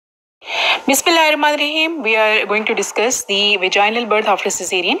Bismillahirrahmanirrahim. We are going to discuss the vaginal birth after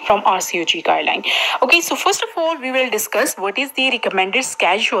cesarean from RCOG guideline. Okay, so first of all, we will discuss what is the recommended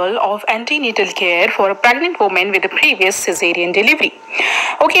schedule of antenatal care for a pregnant woman with a previous cesarean delivery.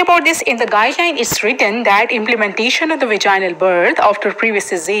 Okay, about this, in the guideline, it's written that implementation of the vaginal birth after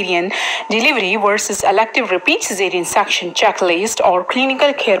previous cesarean delivery versus elective repeat cesarean section checklist or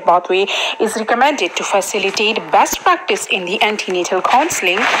clinical care pathway is recommended to facilitate best practice in the antenatal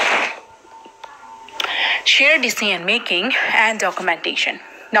counseling, shared decision making, and documentation.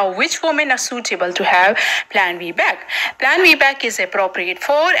 Now, which women are suitable to have Plan VBAC? Plan VBAC is appropriate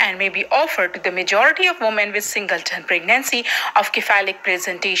for and may be offered to the majority of women with singleton pregnancy of cephalic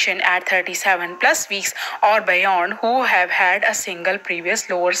presentation at 37 plus weeks or beyond who have had a single previous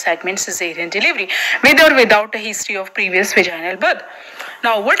lower segment cesarean delivery with or without a history of previous vaginal birth.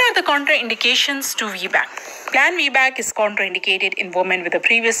 Now, what are the contraindications to VBAC? Plan VBAC is contraindicated in women with a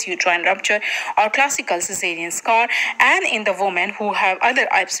previous uterine rupture or classical cesarean scar and in the women who have other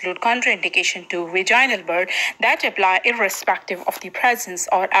absolute contraindication to vaginal birth that apply irrespective of the presence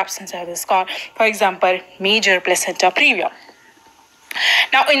or absence of the scar, for example, major placenta previa.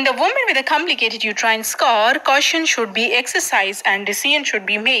 Now, in the woman with a complicated uterine scar, caution should be exercised and decision should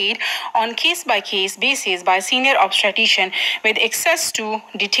be made on case-by-case basis by senior obstetrician with access to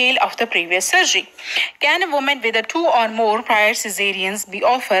detail of the previous surgery. Can a woman with a 2 or more prior cesareans be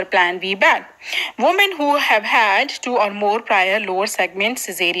offered Plan VBAC? Women who have had 2 or more prior lower segment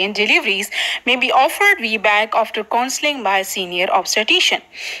cesarean deliveries may be offered VBAC after counseling by a senior obstetrician.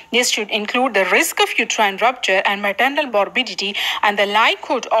 This should include the risk of uterine rupture and maternal morbidity and the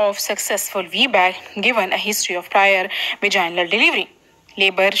likelihood of successful VBAC given a history of prior vaginal delivery.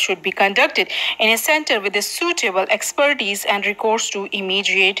 Labor should be conducted in a center with a suitable expertise and recourse to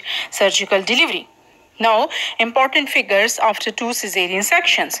immediate surgical delivery. Now, important figures after 2 cesarean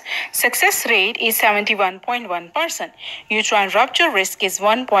sections. Success rate is 71.1%. Uterine rupture risk is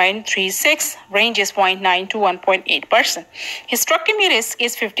 1.36, range is 0.9 to 1.8%. Hysterectomy risk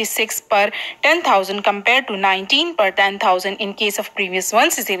is 56 per 10,000 compared to 19 per 10,000 in case of previous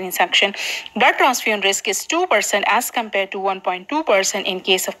 1 cesarean section. Blood transfusion risk is 2% as compared to 1.2% in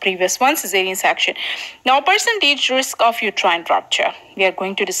case of previous 1 cesarean section. Now, percentage risk of uterine rupture. We are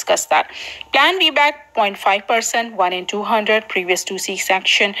going to discuss that. Plan VBAC 0.5%, 1 in 200, previous 2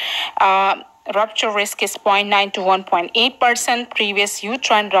 C-section. Rupture risk is 0.9 to 1.8%. Previous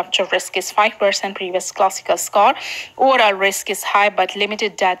uterine rupture risk is 5%. Previous classical scar. Overall risk is high, but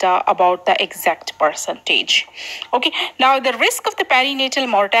limited data about the exact percentage. Okay, now the risk of the perinatal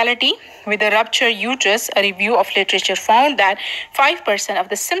mortality with a ruptured uterus, a review of literature found that 5% of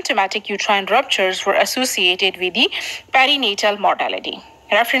the symptomatic uterine ruptures were associated with the perinatal mortality.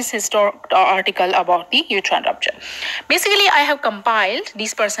 Reference historical article about the uterine rupture. Basically, I have compiled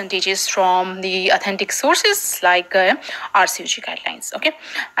these percentages from the authentic sources like RCOG guidelines. Okay,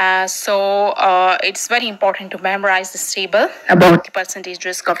 so it's very important to memorize this table about the percentage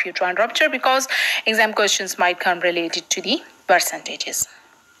risk of uterine rupture because exam questions might come related to the percentages.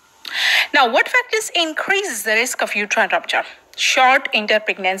 Now, what factors increases the risk of uterine rupture? Short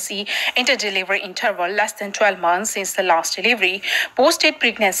inter-pregnancy, inter-delivery interval less than 12 months since the last delivery, post-date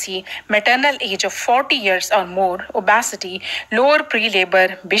pregnancy, maternal age of 40 years or more, obesity, lower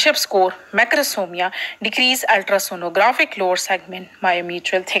pre-labor, Bishop score, macrosomia, decreased ultrasonographic lower segment,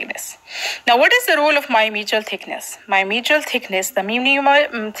 myometrial thickness. Now, what is the role of myometrial thickness? Myometrial thickness, the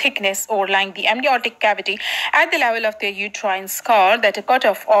minimum thickness overlying the amniotic cavity at the level of the uterine scar that a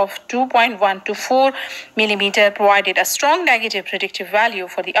cutoff of 2.1 to 4 millimeter provided a strong negative predictive value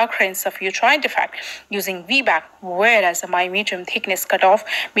for the occurrence of uterine defect using VBAC, whereas a myometrium thickness cutoff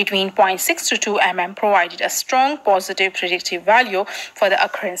between 0.6 to 2 mm provided a strong positive predictive value for the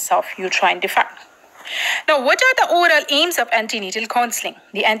occurrence of uterine defect. Now, what are the overall aims of antenatal counseling?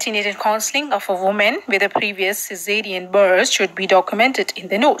 The antenatal counseling of a woman with a previous cesarean birth should be documented in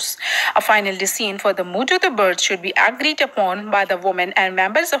the notes. A final decision for the mode of the birth should be agreed upon by the woman and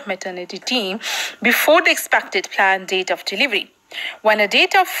members of maternity team before the expected planned date of delivery. When a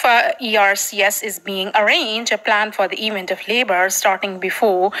date of ERCS is being arranged, a plan for the event of labor starting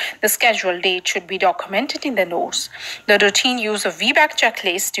before the scheduled date should be documented in the notes. The routine use of VBAC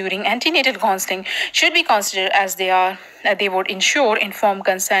checklists during antenatal counseling should be considered as they would ensure informed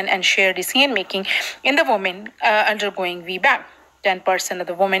consent and shared decision making in the woman undergoing VBAC. 10% of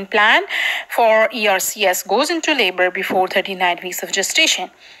the women plan for ERCS goes into labor before 39 weeks of gestation.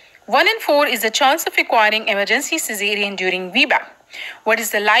 1 in 4 is the chance of requiring emergency cesarean during VBAC. What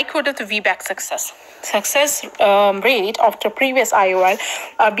is the likelihood of the VBAC success? Success rate after previous IOL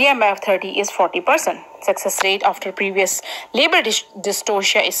or BMI of 30 is 40%. Success rate after previous labor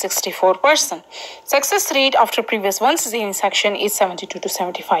dystocia is 64%. Success rate after previous one cesarean section is 72 to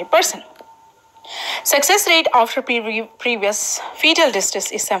 75%. Success rate after previous fetal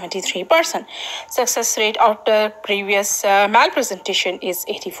distress is 73%. Success rate after previous malpresentation is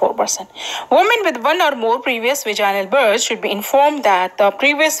 84%. Women with one or more previous vaginal births should be informed that the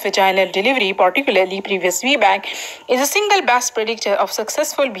previous vaginal delivery, particularly previous VBAC, is a single best predictor of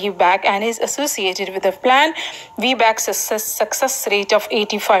successful VBAC and is associated with a planned VBAC success rate of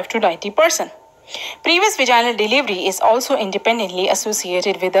 85 to 90%. Previous vaginal delivery is also independently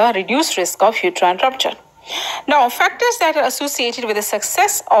associated with a reduced risk of uterine rupture. Now, factors that are associated with the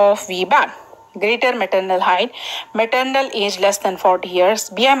success of VBAC: greater maternal height, maternal age less than 40 years,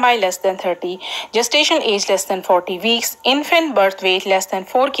 BMI less than 30, gestational age less than 40 weeks, infant birth weight less than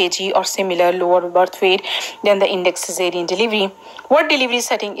 4 kg or similar lower birth weight than the index cesarean delivery. What delivery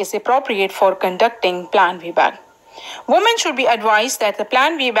setting is appropriate for conducting planned VBAC? Women should be advised that the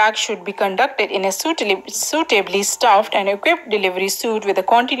planned VBAC should be conducted in a suitably staffed and equipped delivery suite with a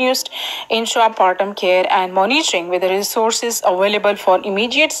continuous intrapartum care and monitoring with the resources available for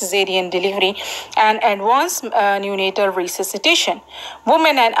immediate cesarean delivery and advanced neonatal resuscitation.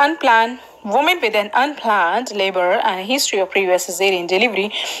 Women with an unplanned labor and a history of previous cesarean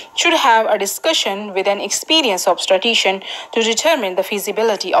delivery should have a discussion with an experienced obstetrician to determine the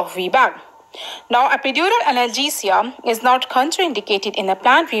feasibility of VBAC. Now, epidural analgesia is not contraindicated in a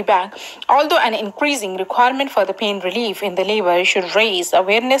planned VBAC, although an increasing requirement for the pain relief in the labor should raise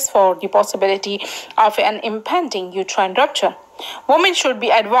awareness for the possibility of an impending uterine rupture. Women should be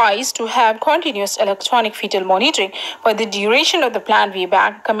advised to have continuous electronic fetal monitoring for the duration of the planned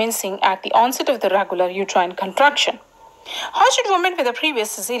VBAC, commencing at the onset of the regular uterine contraction. How should women with a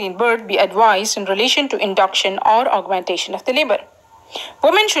previous cesarean birth be advised in relation to induction or augmentation of the labor?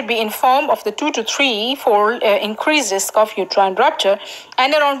 Women should be informed of the 2 to 3-fold increased risk of uterine rupture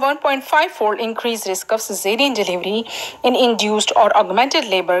and around 1.5-fold increased risk of cesarean delivery in induced or augmented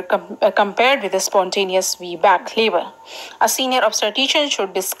labor compared with the spontaneous VBAC labor. A senior obstetrician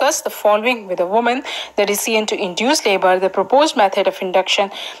should discuss the following with a woman: the decision to induce labor, the proposed method of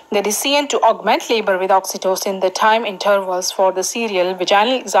induction, the decision to augment labor with oxytocin, the time intervals for the serial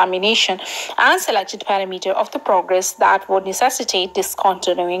vaginal examination, and selected parameter of the progress that would necessitate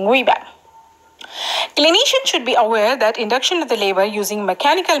discontinuing VBAC. Clinicians should be aware that induction of the labor using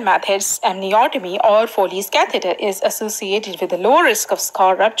mechanical methods, amniotomy or Foley's catheter, is associated with a lower risk of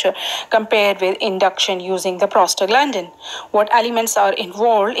scar rupture compared with induction using the prostaglandin. What elements are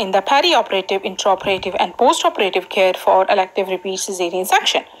involved in the perioperative, intraoperative, and postoperative care for elective repeat cesarean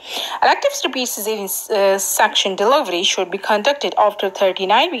section? Elective repeat cesarean section delivery should be conducted after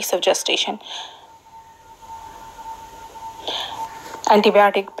 39 weeks of gestation.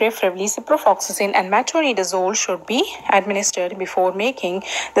 Antibiotic, preferably ciprofloxacin and metronidazole, should be administered before making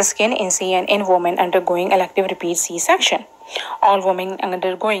the skin incision in women undergoing elective repeat C-section. All women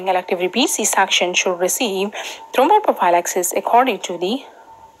undergoing elective repeat C-section should receive thromboprophylaxis according to the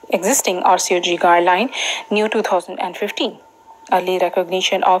existing RCOG guideline, new 2015. Early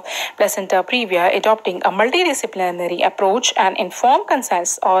recognition of placenta previa, adopting a multidisciplinary approach and informed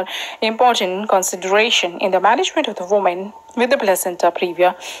consents are important consideration in the management of the woman with the placenta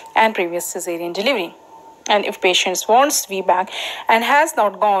previa and previous cesarean delivery. And if patient wants VBAC and has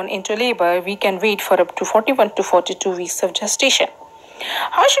not gone into labor, we can wait for up to 41 to 42 weeks of gestation.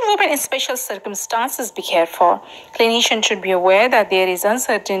 How should women in special circumstances be cared for? Clinicians should be aware that there is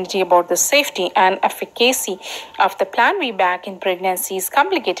uncertainty about the safety and efficacy of the planned VBAC in pregnancies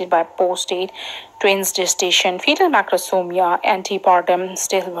complicated by postdate, twins gestation, fetal macrosomia, antepartum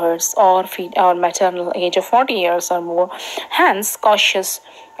stillbirths, or maternal age of 40 years or more. Hence, cautious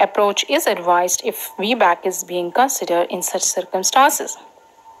approach is advised if VBAC is being considered in such circumstances.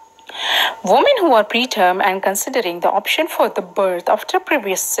 Women who are preterm and considering the option for the birth after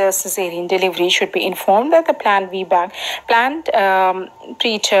previous cesarean delivery should be informed that the planned preterm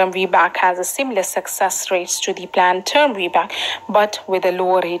VBAC has a similar success rates to the planned term VBAC, but with a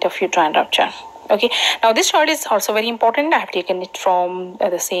lower rate of uterine rupture. Okay, now this chart is also very important. I have taken it from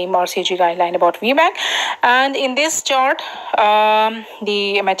the same RCOG guideline about VBAC. And in this chart,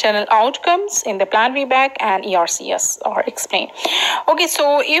 the maternal outcomes in the planned VBAC and ERCS are explained. Okay,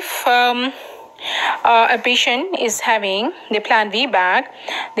 so if a patient is having the planned VBAC,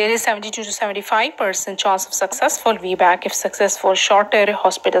 there is 72 to 75% chance of successful VBAC if successful, shorter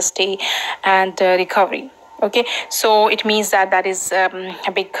hospital stay and recovery. Okay, so it means that is a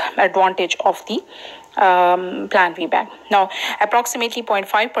big advantage of the planned VBAC. Now, approximately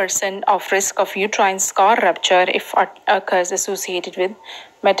 0.5% of risk of uterine scar rupture if occurs associated with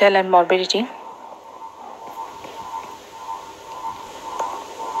maternal morbidity.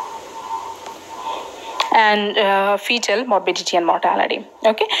 And fetal morbidity and mortality.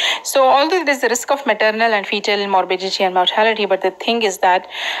 Okay, so although there is the risk of maternal and fetal morbidity and mortality, but the thing is that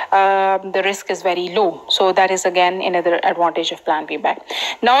the risk is very low. So that is again another advantage of planned VBAC.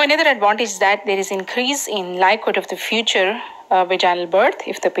 Now another advantage is that there is increase in likelihood of the future vaginal birth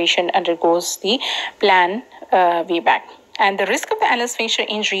if the patient undergoes the planned VBAC. And the risk of the anal sphincter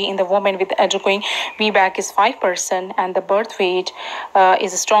injury in the woman with undergoing VBAC is 5%, and the birth weight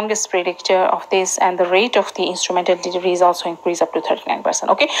is the strongest predictor of this, and the rate of the instrumental delivery is also increased up to 39%.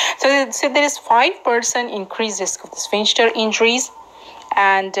 Okay, so there is 5% increased risk of the sphincter injuries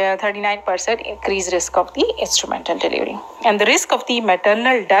and 39% increased risk of the instrumental delivery. And the risk of the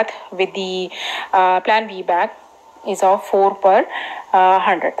maternal death with the planned VBAC is of 4 per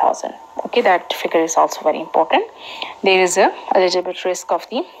 100,000. Okay, that figure is also very important. There is a little bit risk of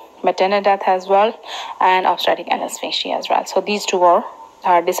the maternal death as well and obstetric anal sphincter as well. So these two are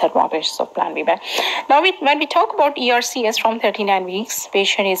disadvantages of planned VBAC. Now, when we talk about ERCS from 39 weeks,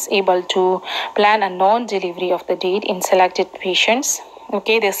 patient is able to plan a non-delivery of the date in selected patients.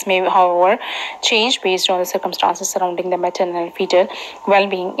 Okay, this may, however, change based on the circumstances surrounding the maternal and fetal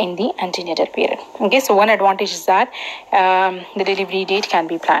well-being in the antenatal period. Okay, so one advantage is that the delivery date can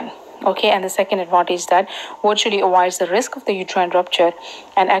be planned. Okay, and the second advantage is that virtually avoids the risk of the uterine rupture,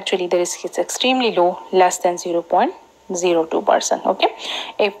 and actually the risk is extremely low, less than 0.02%. Okay,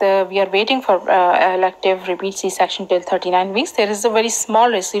 if we are waiting for elective repeat C-section till 39 weeks, there is a very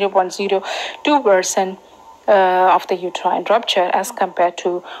small risk, 0.02%. Of the uterine rupture as compared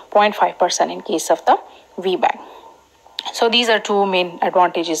to 0.5% in case of the VBAC. So these are two main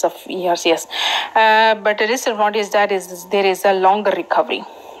advantages of ERCS. But the disadvantage that is there is a longer recovery.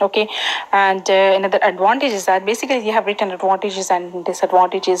 Okay, and another advantage is that basically you have written advantages and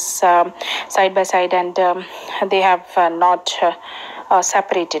disadvantages side by side, and they have not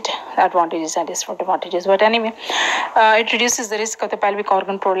separated advantages and disadvantages. But anyway, it reduces the risk of the pelvic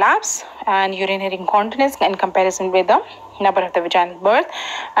organ prolapse and urinary incontinence in comparison with the number of the vaginal birth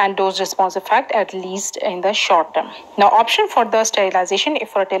and dose response effect, at least in the short term. Now, option for the sterilization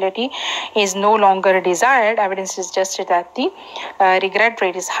if fertility is no longer desired, evidence suggested that the regret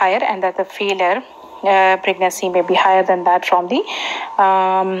rate is higher and that the failure pregnancy may be higher than that from the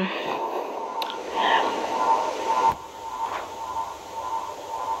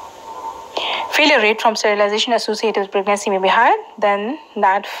failure rate from sterilization associated with pregnancy may be higher than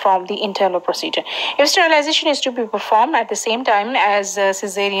that from the internal procedure. If sterilization is to be performed at the same time as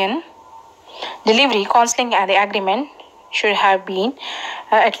cesarean delivery, counseling and the agreement should have been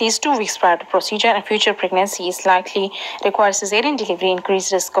at least 2 weeks prior to procedure, and future pregnancy is likely require cesarean delivery,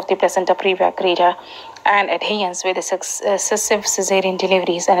 increased risk of the placenta previa greater and adherence with excessive cesarean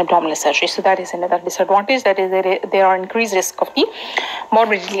deliveries and abdominal surgery. So that is another disadvantage, that is there are increased risk of the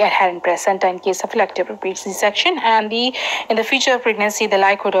morbidly adherent placenta in case of elective repeat C-section, and in the future pregnancy the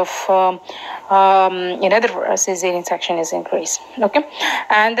likelihood of another cesarean section is increased. Okay,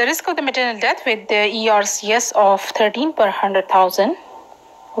 and the risk of the maternal death with the ERCS of 13 per 100,000.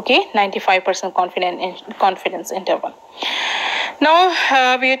 Okay, 95% confidence interval. Now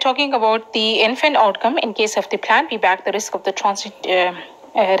we are talking about the infant outcome in case of the planned VBAC. The risk of the transit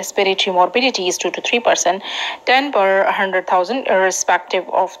respiratory morbidity is 2 to 3%, 10 per 100,000, irrespective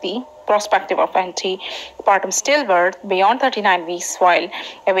of the prospective of antepartum stillbirth beyond 39 weeks while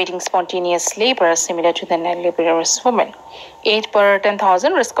awaiting spontaneous labor, similar to the nulliparous woman. 8 per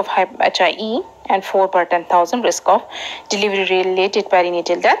 10,000 risk of HIE, and 4 per 10,000 risk of delivery-related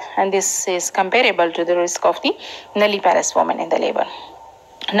perinatal death, and this is comparable to the risk of the nulliparous woman in the labor.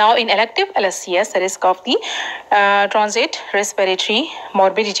 Now, in elective LSCS, the risk of the transit respiratory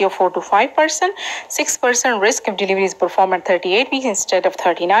morbidity of 4 to 5%, 6% risk if delivery is performed at 38 weeks instead of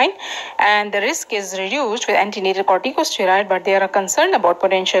 39, and the risk is reduced with antenatal corticosteroid, but they are concerned about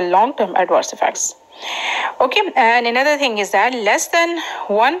potential long-term adverse effects. Okay, and another thing is that less than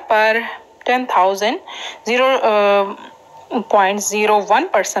 1 per 10,000,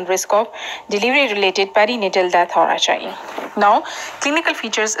 0.01% risk of delivery-related perinatal death or HIE. Now, clinical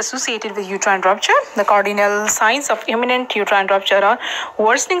features associated with uterine rupture. The cardinal signs of imminent uterine rupture are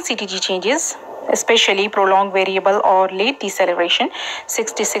worsening CTG changes, especially prolonged variable or late deceleration,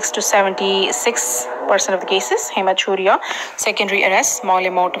 66 to 76% of the cases, hematuria, secondary arrest, small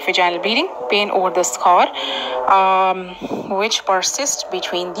amount of vaginal bleeding, pain over the scar, which persists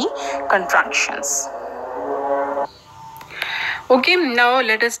between the contractions. Okay, now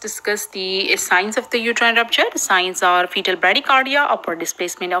let us discuss the signs of the uterine rupture. The signs are fetal bradycardia, upward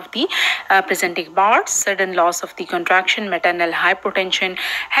displacement of the presenting parts, sudden loss of the contraction, maternal hypotension,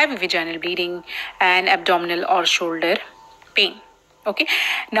 heavy vaginal bleeding, and abdominal or shoulder pain. Okay,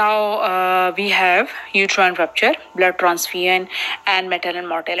 now we have uterine rupture, blood transfusion, and maternal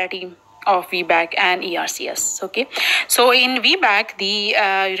mortality of VBAC and ERCS. Okay, so in VBAC,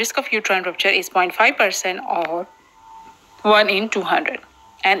 the risk of uterine rupture is 0.5% or 1 in 200,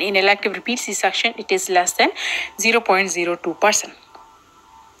 and in elective repeat C-section it is less than 0.02%.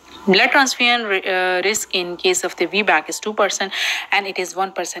 Blood transfusion risk in case of the VBAC is 2%, and it is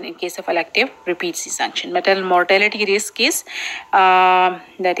 1% in case of elective repeat C-section. Maternal mortality risk is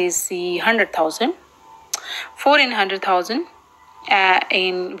that is the 100,000, 4 in 100,000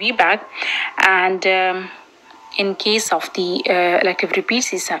 in VBAC, and in case of the elective repeat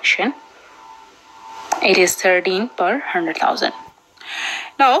C-section it is 13 per 100,000.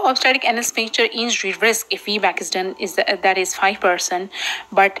 Now, obstetric anal sphincter injury risk if VBAC is done that is 5%,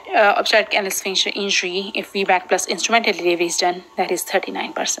 but obstetric anal sphincter injury if VBAC plus instrumental delivery is done, that is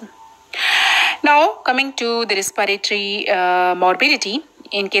 39%. Now, coming to the respiratory morbidity,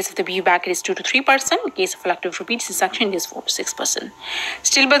 in case of the VBAC it is 2 to 3%, in case of elective repeat C-section it is 4 to 6%.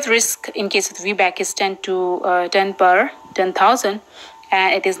 Stillbirth risk in case of the VBAC is 10 per 10,000,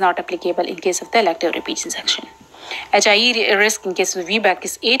 and it is not applicable in case of the elective repeat C-section. HIE risk in case of VBAC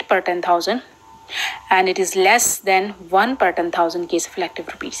is 8 per 10,000, and it is less than 1 per 10,000 in case of elective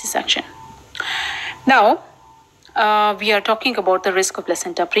repeat C-section. Now, we are talking about the risk of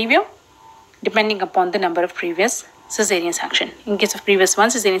placenta previa, depending upon the number of previous cesarean section. In case of previous 1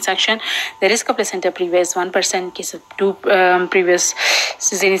 cesarean section, the risk of placenta previa is 1%. In case of 2 previous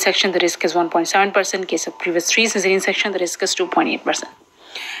cesarean section, the risk is 1.7%. In case of previous 3 cesarean section, the risk is 2.8%.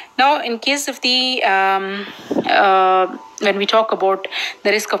 Now, in case of the, when we talk about the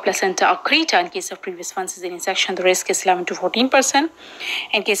risk of placenta accreta, in case of previous 1 cesarean section, the risk is 11 to 14%.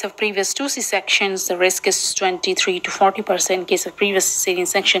 In case of previous 2 C-sections, the risk is 23 to 40%. In case of previous cesarean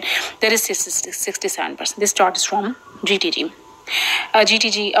section, the risk is 67%. This chart is from GTG.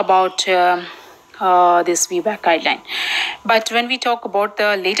 GTG about this VBAC guideline. But when we talk about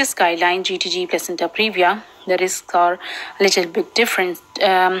the latest guideline, GTG placenta previa, the risks are a little bit different.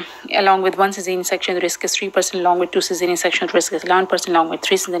 Along with 1 cesarean section, the risk is 3%. Along with 2 cesarean section, the risk is 11%. Along with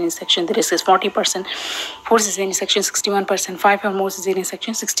 3 cesarean section, the risk is 40%. 4 cesarean section, 61%. 5 or more cesarean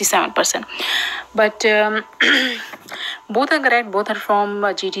section, 67%. But both are correct. Both are from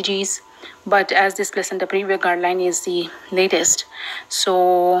GTGs. But as this placenta previa guideline is the latest,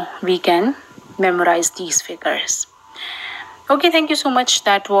 so we can memorize these figures. Okay, thank you so much.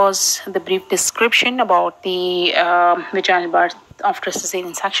 That was the brief description about the vaginal birth after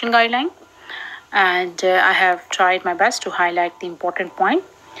cesarean section guideline, and I have tried my best to highlight the important point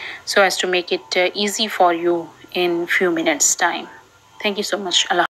so as to make it easy for you in few minutes time. Thank you so much. Allah.